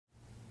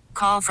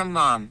Call from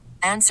mom.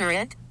 Answer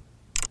it.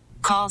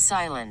 Call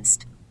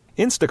silenced.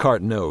 Instacart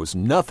knows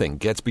nothing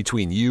gets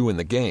between you and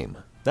the game.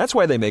 That's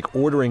why they make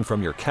ordering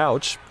from your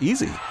couch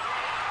easy.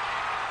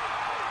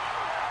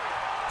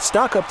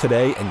 Stock up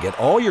today and get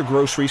all your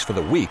groceries for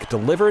the week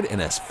delivered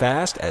in as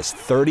fast as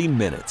 30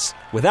 minutes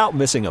without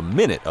missing a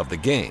minute of the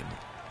game.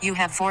 You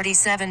have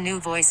 47 new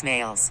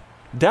voicemails.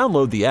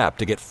 Download the app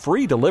to get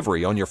free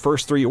delivery on your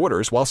first 3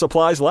 orders while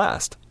supplies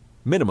last.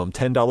 Minimum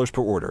 $10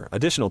 per order.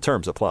 Additional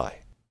terms apply.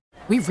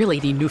 We really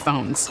need new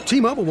phones.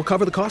 T-Mobile will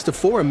cover the cost of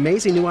 4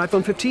 amazing new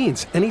iPhone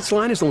 15s, and each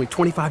line is only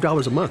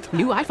 $25 a month.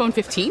 New iPhone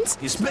 15s?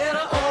 It's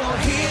better over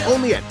here.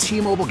 Only at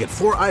T-Mobile, get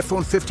 4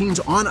 iPhone 15s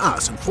on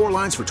us and 4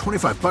 lines for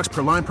 $25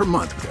 per line per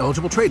month with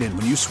eligible trade-in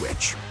when you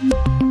switch.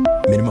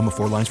 Minimum of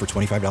 4 lines for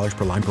 $25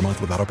 per line per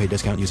month with autopay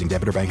discount using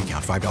debit or bank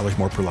account. $5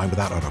 more per line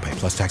without autopay,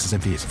 plus taxes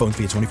and fees. Phone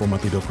fee at 24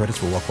 monthly bill credits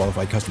for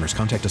well-qualified customers.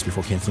 Contact us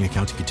before canceling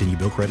account to continue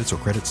bill credits or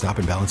credit stop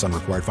and balance on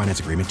required finance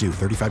agreement due.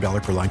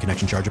 $35 per line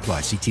connection charge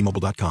applies. See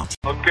T-Mobile.com.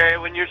 Okay,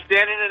 when you're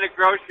standing in a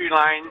grocery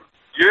line,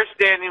 you're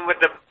standing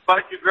with a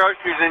bunch of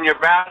groceries in your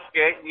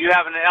basket. You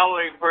have an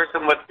elderly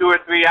person with 2 or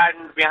 3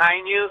 items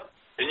behind you,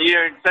 and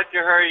you're in such a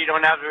hurry you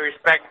don't have the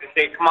respect to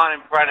say, come on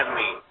in front of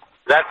me.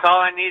 That's all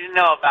I need to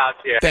know about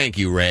you. Thank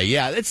you, Ray.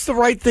 Yeah, it's the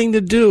right thing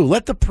to do.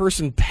 Let the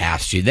person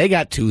pass you. They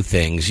got 2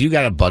 things. You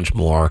got a bunch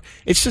more.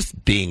 It's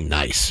just being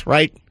nice,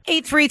 right?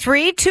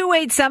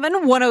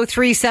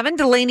 833-287-1037.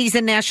 Delaney's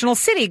in National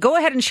City. Go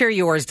ahead and share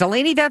yours.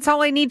 Delaney, that's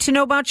all I need to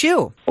know about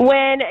you.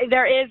 When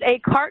there is a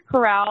cart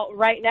corral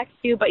right next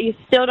to you, but you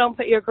still don't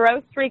put your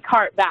grocery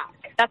cart back.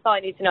 That's all I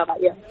need to know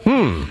about you.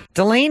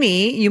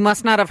 Delaney, you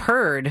must not have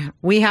heard.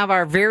 We have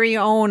our very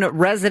own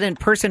resident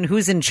person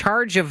who's in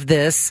charge of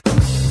this.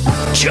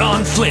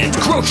 John Flint,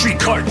 Grocery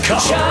Cart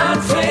Cop.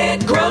 John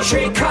Flint,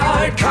 Grocery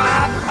Cart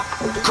Cop.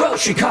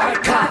 Grocery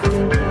Cart Cop.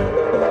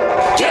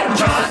 Get him,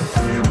 John.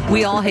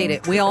 We all hate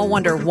it. We all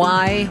wonder,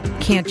 why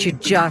can't you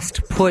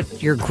just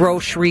put your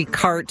grocery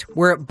cart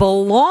where it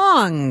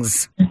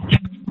belongs? A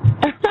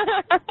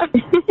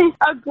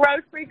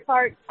grocery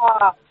cart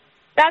cop.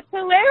 That's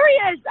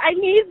hilarious. I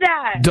need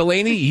that.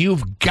 Delaney,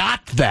 you've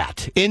got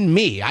that in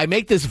me. I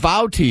make this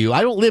vow to you.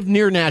 I don't live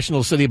near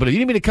National City, but if you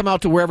need me to come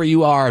out to wherever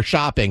you are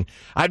shopping,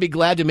 I'd be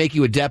glad to make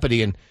you a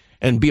deputy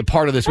and be a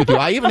part of this with you.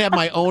 I even have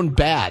my own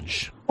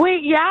badge.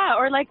 Wait, yeah,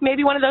 or like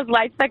maybe one of those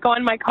lights that go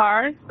on my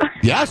car.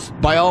 Yes,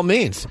 by all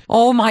means.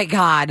 Oh, my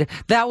God.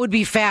 That would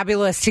be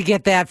fabulous to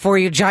get that for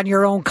you, John,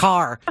 your own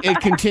car.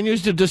 It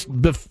continues to just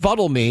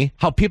befuddle me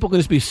how people can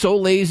just be so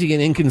lazy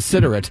and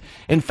inconsiderate.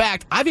 In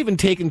fact, I've even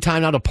taken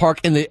time now to park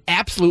in the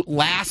absolute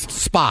last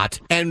spot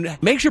and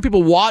make sure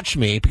people watch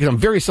me, because I'm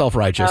very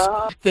self-righteous,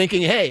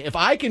 thinking, hey, if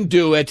I can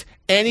do it,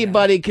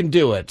 anybody can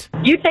do it.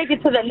 You take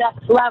it to the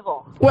next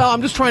level. Well,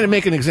 I'm just trying to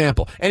make an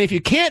example. And if you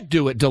can't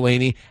do it,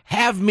 Delaney,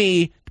 have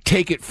me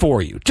take it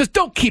for you. Just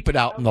don't keep it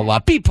out in the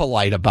lot. Be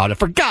polite about it,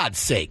 for God's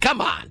sake. Come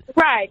on.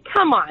 Right,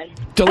 come on.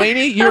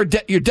 Delaney, you're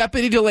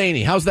Deputy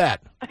Delaney. How's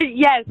that?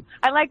 Yes,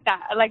 I like that.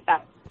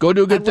 Go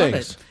do good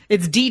things.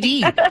 It's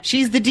DD.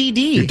 She's the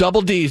DD. You're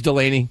double D's,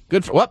 Delaney.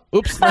 Good for what?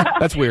 Oops,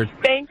 that's weird.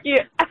 Thank you.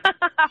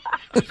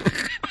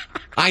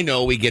 I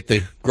know we get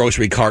the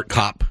grocery cart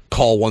cop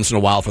call once in a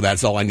while for that.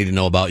 That's all I need to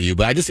know about you.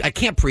 But I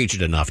can't preach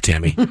it enough,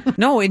 Tammy.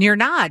 No, and you're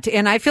not.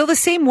 And I feel the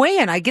same way.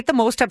 And I get the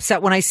most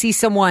upset when I see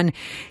someone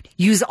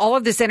use all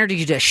of this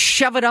energy to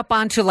shove it up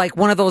onto like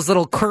one of those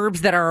little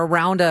curbs that are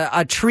around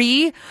a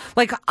tree.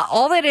 Like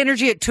all that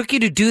energy it took you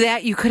to do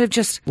that, you could have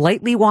just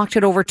lightly walked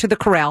it over to the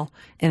corral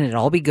and it'd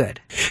all be good.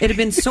 It'd have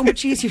been so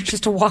much easier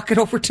just to walk it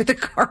over to the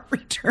car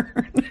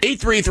return.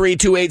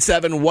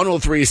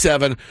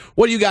 833-287-1037.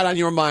 What do you got on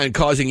your mind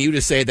causing you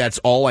to say that's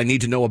all I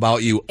need to know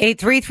about you?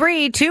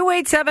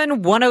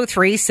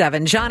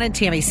 833-287-1037. John and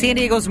Tammy, San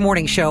Diego's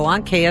morning show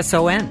on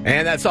KSON.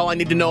 And that's all I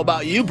need to know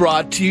about you,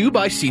 brought to you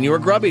by Senior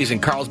Grubbies in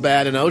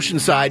Carlsbad and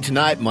Oceanside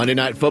tonight. Monday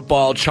Night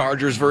Football,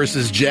 Chargers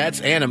versus Jets,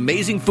 and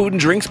amazing food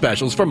and drink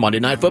specials for Monday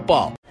Night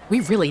Football.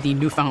 We really need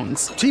new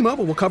phones.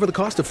 T-Mobile will cover the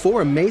cost of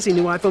 4 amazing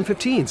new iPhone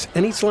 15s,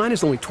 and each line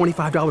is only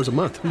 $25 a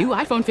month. New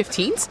iPhone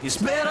 15s? It's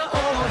better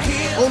over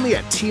here. Only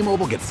at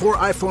T-Mobile, get 4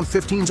 iPhone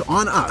 15s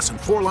on us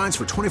and 4 lines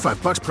for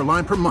 $25 per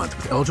line per month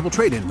with eligible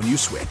trade-in when you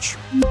switch.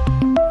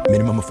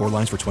 Minimum of 4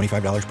 lines for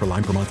 $25 per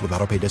line per month with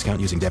autopay discount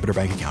using debit or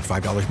bank account.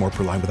 $5 more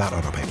per line without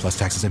autopay, plus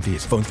taxes and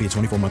fees. Phone fee at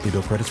 24 monthly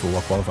bill credits for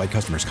well-qualified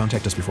customers.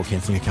 Contact us before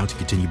canceling account to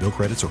continue bill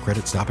credits or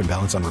credit stop and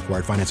balance on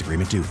required finance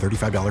agreement due.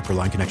 $35 per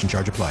line connection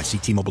charge applies. See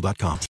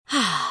T-Mobile.com.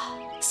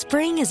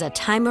 Spring is a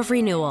time of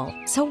renewal,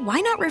 so why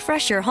not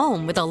refresh your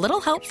home with a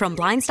little help from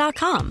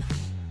Blinds.com?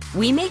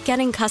 We make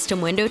getting custom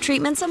window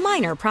treatments a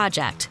minor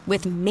project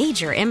with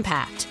major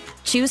impact.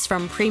 Choose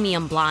from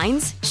premium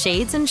blinds,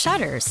 shades, and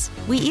shutters.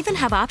 We even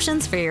have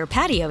options for your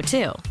patio,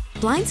 too.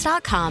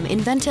 Blinds.com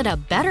invented a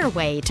better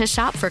way to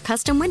shop for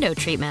custom window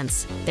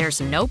treatments. There's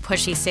no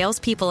pushy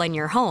salespeople in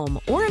your home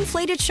or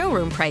inflated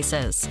showroom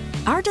prices.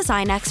 Our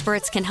design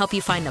experts can help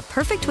you find the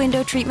perfect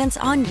window treatments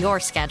on your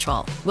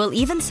schedule. We'll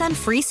even send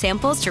free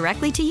samples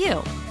directly to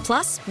you.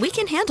 Plus, we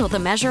can handle the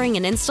measuring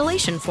and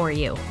installation for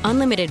you.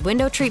 Unlimited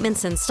window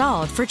treatments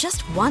installed for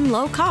just one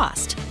low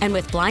cost. And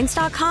with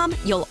Blinds.com,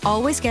 you'll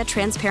always get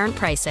transparent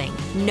pricing.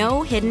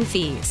 No hidden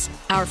fees.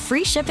 Our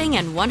free shipping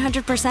and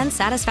 100%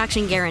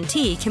 satisfaction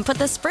guarantee can put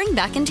the spring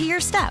back into your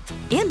step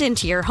and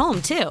into your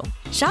home, too.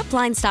 Shop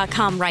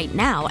Blinds.com right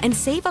now and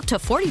save up to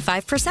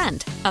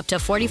 45%. Up to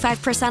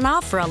 45%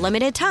 off for a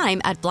limited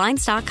time at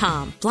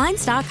Blinds.com.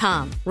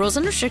 Blinds.com. Rules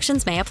and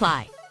restrictions may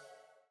apply.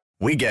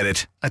 We get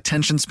it.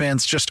 Attention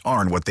spans just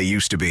aren't what they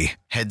used to be.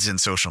 Heads in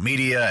social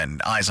media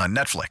and eyes on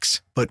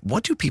Netflix. But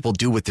what do people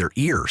do with their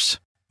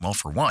ears? Well,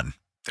 for one,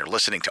 they're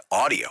listening to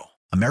audio.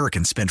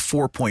 Americans spend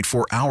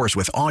 4.4 hours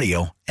with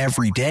audio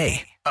every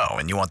day. Oh,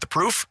 and you want the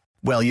proof?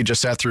 Well, you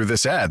just sat through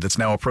this ad that's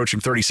now approaching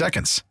 30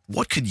 seconds.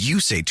 What could you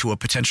say to a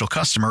potential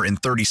customer in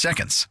 30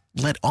 seconds?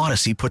 Let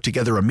Odyssey put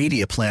together a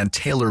media plan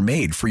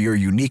tailor-made for your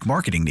unique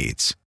marketing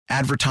needs.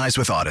 Advertise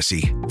with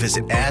Odyssey.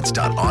 Visit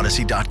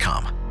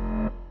ads.odyssey.com.